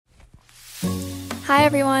Hi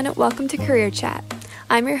everyone, welcome to Career Chat.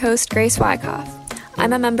 I'm your host, Grace Wyckoff.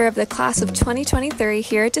 I'm a member of the class of 2023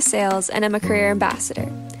 here at DeSales and I'm a career ambassador.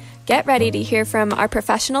 Get ready to hear from our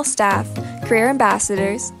professional staff, career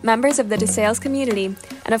ambassadors, members of the DeSales community,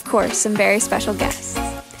 and of course, some very special guests.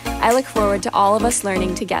 I look forward to all of us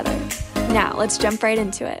learning together. Now, let's jump right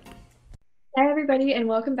into it. Hi everybody, and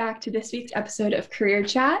welcome back to this week's episode of Career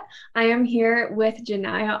Chat. I am here with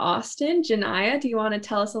Janiyah Austin. Janiyah, do you want to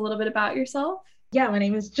tell us a little bit about yourself? Yeah, my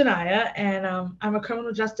name is Janiyah, and I'm a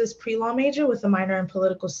criminal justice pre-law major with a minor in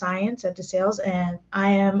political science at DeSales, and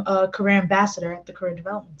I am a career ambassador at the Career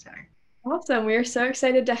Development Center. Awesome. We are so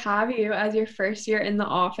excited to have you as your first year in the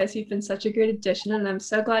office. You've been such a great addition, and I'm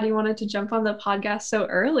so glad you wanted to jump on the podcast so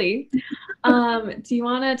early. Do you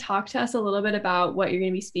want to talk to us a little bit about what you're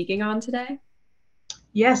going to be speaking on today?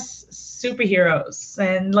 Yes, superheroes,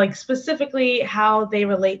 and specifically how they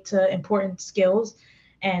relate to important skills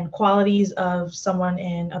and qualities of someone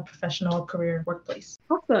in a professional career workplace.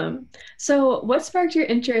 Awesome. So what sparked your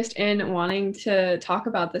interest in wanting to talk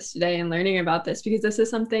about this today and learning about this? Because this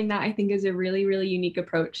is something that I think is a really, really unique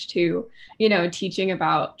approach to, teaching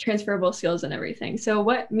about transferable skills and everything. So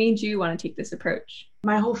what made you want to take this approach?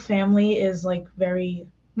 My whole family is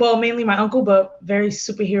mainly my uncle, but very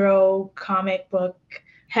superhero comic book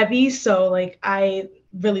heavy. So I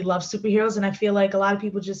really love superheroes, and I feel like a lot of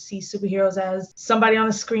people just see superheroes as somebody on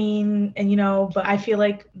the screen, and but I feel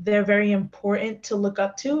like they're very important to look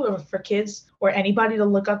up to, or for kids or anybody to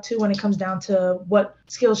look up to when it comes down to what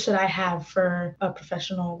skills should I have for a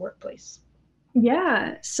professional workplace.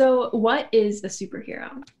 Yeah. So what is a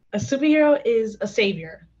superhero? A superhero is a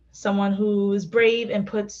savior, someone who is brave and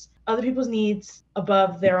puts other people's needs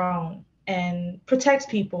above their own and protects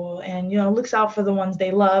people and looks out for the ones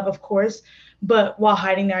they love, of course, but while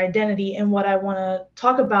hiding their identity. And what I want to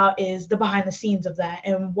talk about is the behind the scenes of that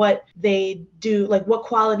and what they do, what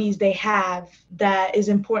qualities they have that is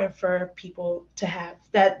important for people to have,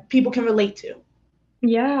 that people can relate to.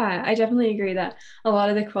 Yeah, I definitely agree that a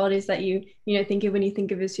lot of the qualities that you think of when you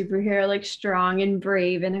think of a superhero, like strong and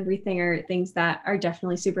brave and everything, are things that are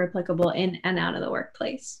definitely super applicable in and out of the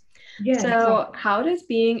workplace. Yeah, so exactly. How does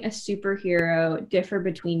being a superhero differ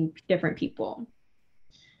between different people?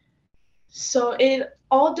 So it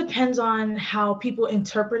all depends on how people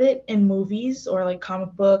interpret it in movies or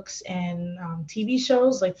comic books and TV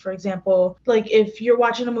shows. For example, if you're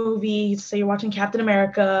watching a movie, say you're watching Captain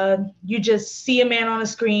America, you just see a man on a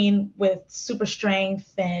screen with super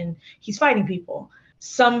strength and he's fighting people.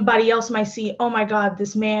 Somebody else might see, oh my God,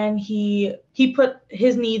 this man, he put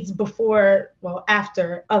his needs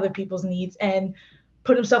after other people's needs and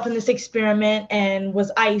put himself in this experiment and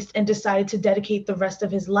was iced and decided to dedicate the rest of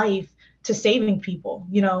his life to saving people,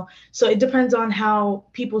 So it depends on how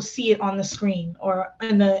people see it on the screen or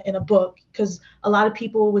in a book, because a lot of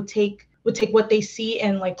people would take what they see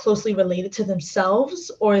and closely relate it to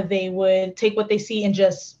themselves, or they would take what they see and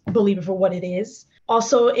just believe it for what it is.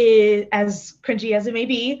 Also, as cringy as it may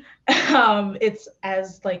be,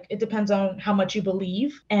 it depends on how much you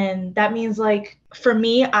believe. And that means for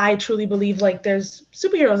me, I truly believe there's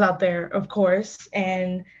superheroes out there, of course,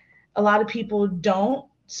 and a lot of people don't.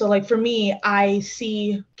 So for me, I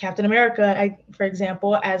see Captain America, for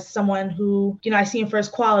example, as someone who, I see him for his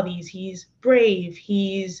qualities. He's brave,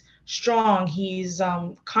 he's strong, he's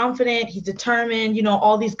confident, he's determined,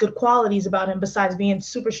 all these good qualities about him besides being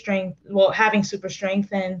having super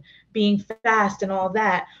strength and being fast and all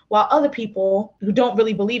that. While other people who don't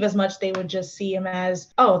really believe as much, they would just see him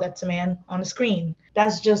as, oh, that's a man on the screen.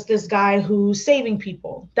 That's just this guy who's saving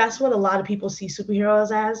people. That's what a lot of people see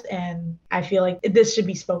superheroes as. And I feel like this should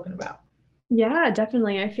be spoken about. Yeah,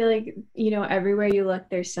 definitely. I feel like, everywhere you look,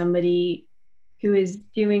 there's somebody who is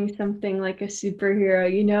doing something like a superhero.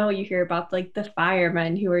 You hear about the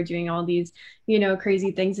firemen who are doing all these,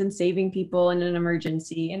 crazy things and saving people in an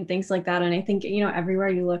emergency and things like that. And I think, everywhere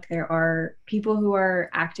you look, there are people who are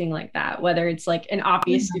acting like that, whether it's an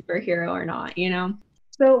obvious superhero or not,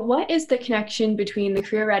 So what is the connection between the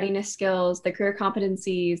career readiness skills, the career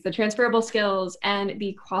competencies, the transferable skills, and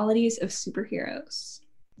the qualities of superheroes?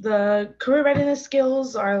 The career readiness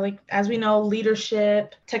skills are, as we know,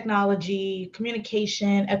 leadership, technology,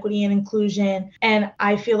 communication, equity and inclusion. And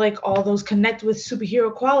I feel like all those connect with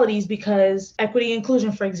superhero qualities because equity and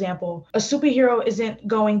inclusion, for example, a superhero isn't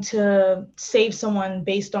going to save someone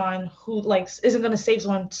isn't going to save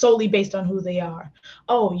someone solely based on who they are.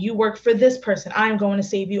 Oh, you work for this person, I'm going to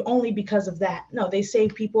save you only because of that. No, they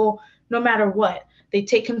save people no matter what. They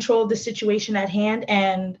take control of the situation at hand,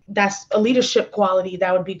 and that's a leadership quality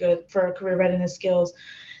that would be good for career readiness skills.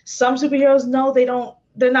 Some superheroes, no, they don't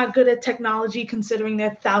they're not good at technology considering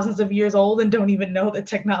they're thousands of years old and don't even know that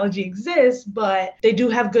technology exists, but they do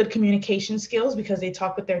have good communication skills because they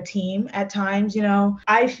talk with their team at times, you know.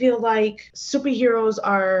 I feel like superheroes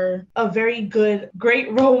are a very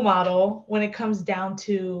great role model when it comes down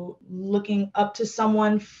to looking up to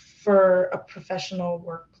someone for a professional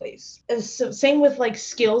workplace. So, same with like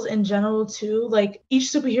skills in general too. Like each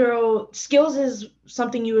superhero skills is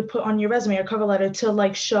something you would put on your resume or cover letter to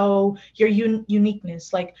like show your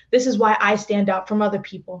uniqueness. Like this is why I stand out from other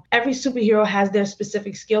people. Every superhero has their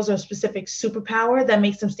specific skills or specific superpower that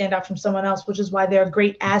makes them stand out from someone else, which is why they're a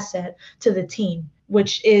great asset to the team,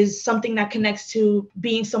 which is something that connects to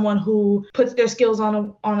being someone who puts their skills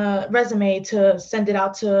on a resume to send it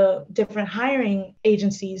out to different hiring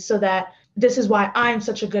agencies, so that this is why I'm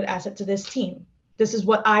such a good asset to this team. This is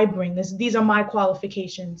what I bring. These are my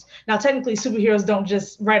qualifications. Now, technically, superheroes don't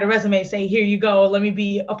just write a resume, say, here you go, let me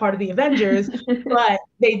be a part of the Avengers. But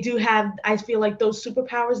they do have, I feel like those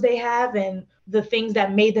superpowers they have and the things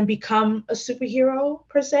that made them become a superhero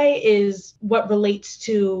per se is what relates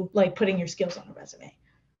to like putting your skills on a resume.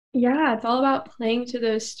 Yeah, it's all about playing to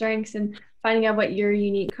those strengths and finding out what your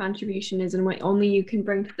unique contribution is and what only you can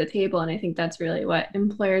bring to the table. And I think that's really what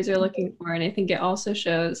employers are looking for. And I think it also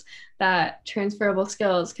shows that transferable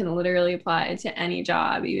skills can literally apply to any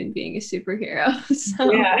job, even being a superhero.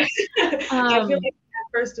 So, yeah. I feel um, like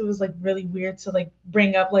at first it was like really weird to like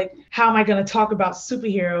bring up like how am I going to talk about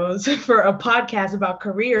superheroes for a podcast about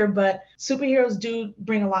career, but superheroes do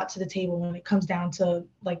bring a lot to the table when it comes down to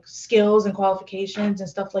like skills and qualifications and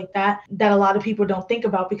stuff like that a lot of people don't think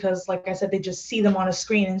about because like I said, they just see them on a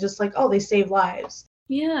screen and just like, oh, they save lives.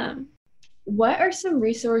 yeah. What are some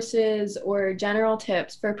resources or general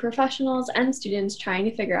tips for professionals and students trying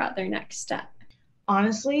to figure out their next step?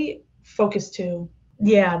 Honestly, Focus 2.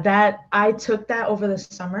 Yeah, that I took that over the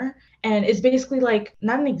summer, and it's basically like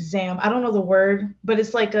not an exam. I don't know the word, but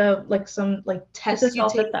it's like some like It's a test you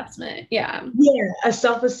take. self-assessment. Yeah. Yeah, a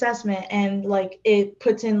self-assessment, and like it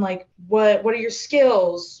puts in like what are your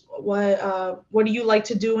skills, what do you like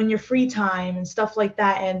to do in your free time and stuff like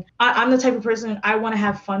that. And I'm the type of person, I want to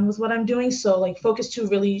have fun with what I'm doing. So like Focus 2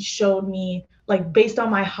 really showed me like based on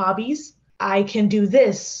my hobbies, I can do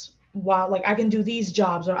this while like I can do these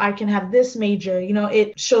jobs or I can have this major. You know,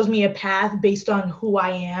 it shows me a path based on who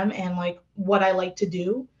I am and like what I like to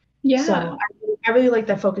do. Yeah. So I really like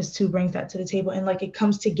that Focus 2 brings that to the table, and like it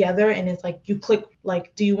comes together and it's like you click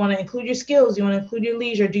like, do you want to include your skills? Do you want to include your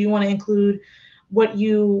leisure? Do you want to include what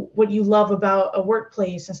you love about a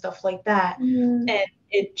workplace and stuff like that? Mhm. And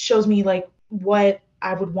it shows me like what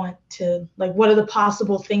I would want to like, what are the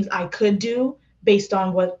possible things I could do based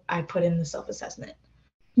on what I put in the self-assessment.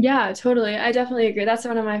 Yeah, totally. I definitely agree. That's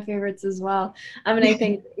one of my favorites as well. I mean, I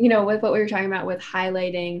think, with what we were talking about with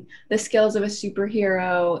highlighting the skills of a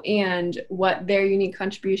superhero and what their unique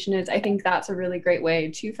contribution is, I think that's a really great way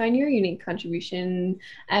to find your unique contribution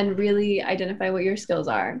and really identify what your skills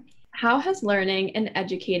are. How has learning and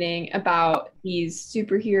educating about these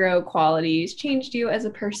superhero qualities changed you as a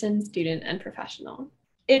person, student, and professional?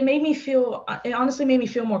 It honestly made me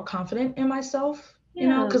feel more confident in myself,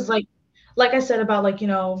 Yeah. because like I said about like,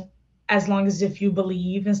 as long as if you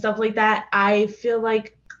believe and stuff like that, I feel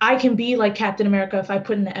like I can be like Captain America if I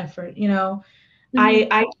put in the effort. Mhm.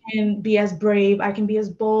 I can be as brave, I can be as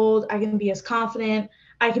bold, I can be as confident,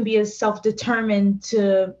 I can be as self-determined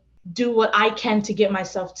to do what I can to get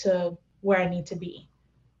myself to where I need to be.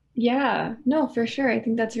 Yeah, no, for sure. I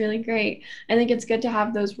think that's really great. I think it's good to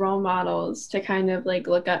have those role models to kind of like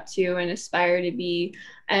look up to and aspire to be.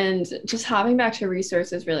 And just hopping back to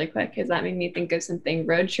resources really quick, because that made me think of something,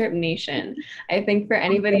 Road Trip Nation. I think for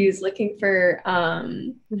anybody who's looking for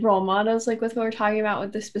role models, like with what we're talking about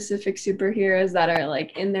with the specific superheroes that are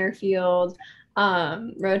like in their field,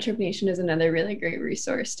 Road Trip Nation is another really great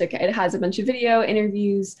resource. It has a bunch of video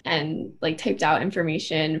interviews and like typed out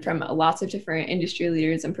information from lots of different industry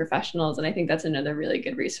leaders and professionals, and I think that's another really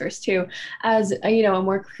good resource too, as a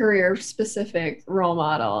more career specific role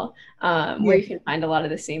model, where Yeah. you can find a lot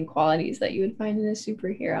of the same qualities that you would find in a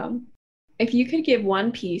superhero. If you could give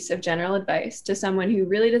one piece of general advice to someone who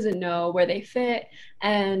really doesn't know where they fit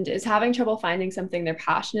and is having trouble finding something they're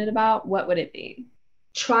passionate about, what would it be?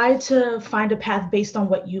 Try to find a path based on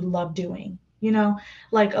what you love doing.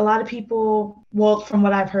 Like a lot of people, well, from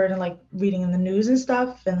what I've heard and like reading in the news and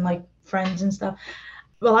stuff and like friends and stuff,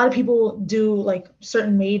 a lot of people do like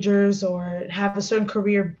certain majors or have a certain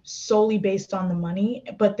career solely based on the money,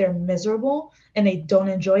 but they're miserable and they don't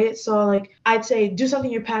enjoy it. So like I'd say do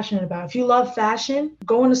something you're passionate about. If you love fashion,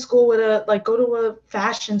 go into school go to a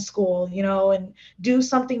fashion school, and do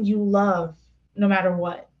something you love no matter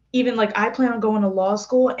what. even like I plan on going to law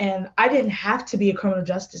school, and I didn't have to be a criminal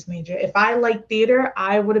justice major. If I liked theater,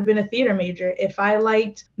 I would have been a theater major. If I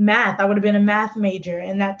liked math, I would have been a math major,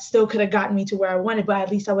 and that still could have gotten me to where I wanted, but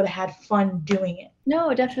at least I would have had fun doing it.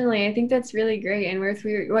 No, definitely. I think that's really great. And with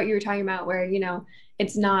what you were talking about, where,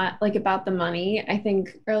 it's not like about the money. I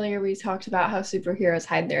think earlier we talked about how superheroes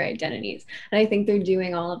hide their identities. And I think they're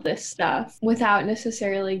doing all of this stuff without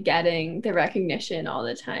necessarily getting the recognition all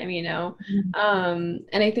the time.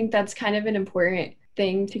 And I think that's kind of an important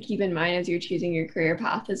thing to keep in mind as you're choosing your career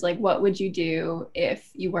path is like, what would you do if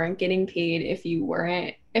you weren't getting paid, if you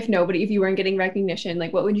weren't getting recognition?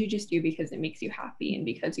 Like, what would you just do because it makes you happy and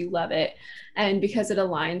because you love it and because it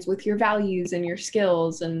aligns with your values and your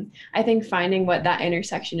skills? And I think finding what that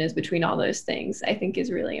intersection is between all those things, I think,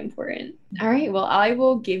 is really important. All right, well, I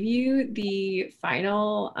will give you the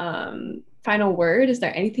final word. Is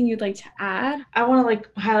there anything you'd like to add? I want to like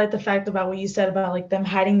highlight the fact about what you said about like them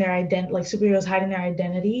hiding their identity, like superheroes hiding their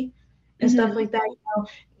identity and stuff like that.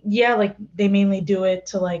 Yeah, like they mainly do it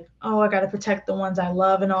to like, oh, I got to protect the ones I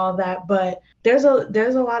love and all that. But there's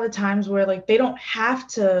a lot of times where like they don't have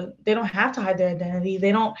to hide their identity.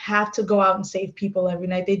 They don't have to go out and save people every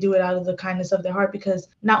night. They do it out of the kindness of their heart because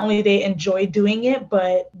not only they enjoy doing it,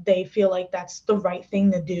 but they feel like that's the right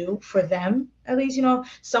thing to do for them. At least,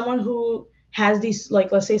 someone who has these,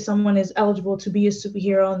 like, let's say someone is eligible to be a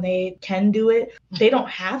superhero and they can do it. They don't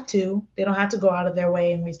have to go out of their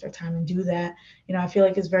way and waste their time and do that. I feel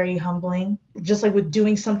like it's very humbling. Just like with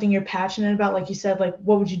doing something you're passionate about, like you said, like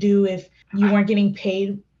what would you do if you weren't getting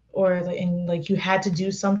paid or like you had to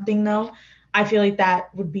do something though? I feel like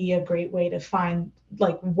that would be a great way to find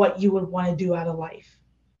like what you would want to do out of life.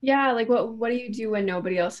 Yeah, like what do you do when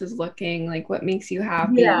nobody else is looking? Like what makes you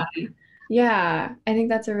happy? Yeah, I think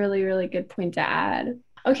that's a really, really good point to add.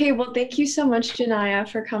 Okay, well, thank you so much, Janaya,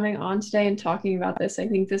 for coming on today and talking about this. I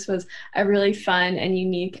think this was a really fun and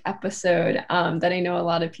unique episode that I know a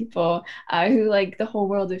lot of people who like the whole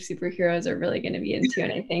world of superheroes are really going to be into,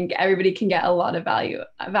 and I think everybody can get a lot of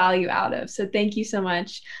value out of. So thank you so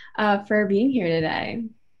much for being here today.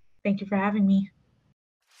 Thank you for having me.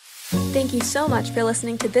 Thank you so much for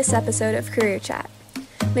listening to this episode of Career Chat.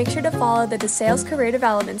 Make sure to follow the DeSales Career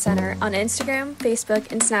Development Center on Instagram, Facebook,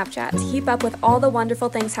 and Snapchat to keep up with all the wonderful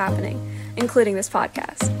things happening, including this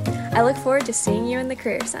podcast. I look forward to seeing you in the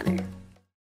Career Center.